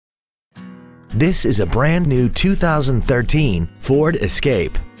This is a brand new 2013 Ford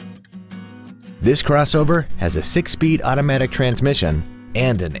Escape. This crossover has a 6-speed automatic transmission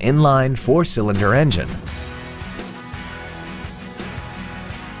and an inline 4-cylinder engine.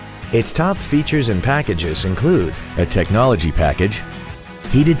 Its top features and packages include a technology package,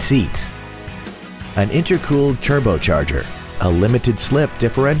 heated seats, an intercooled turbocharger, a limited slip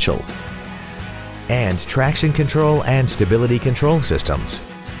differential, and traction control and stability control systems.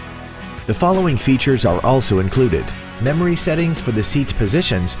 The following features are also included: memory settings for the seat's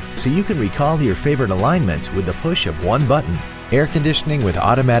positions so you can recall your favorite alignment with the push of one button, air conditioning with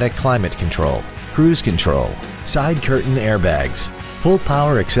automatic climate control, cruise control, side curtain airbags, full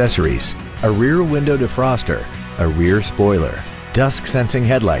power accessories, a rear window defroster, a rear spoiler, dusk sensing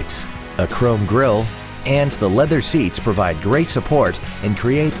headlights, a chrome grille, and the leather seats provide great support and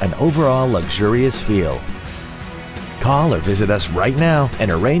create an overall luxurious feel. Call or visit us right now and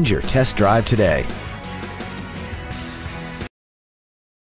arrange your test drive today.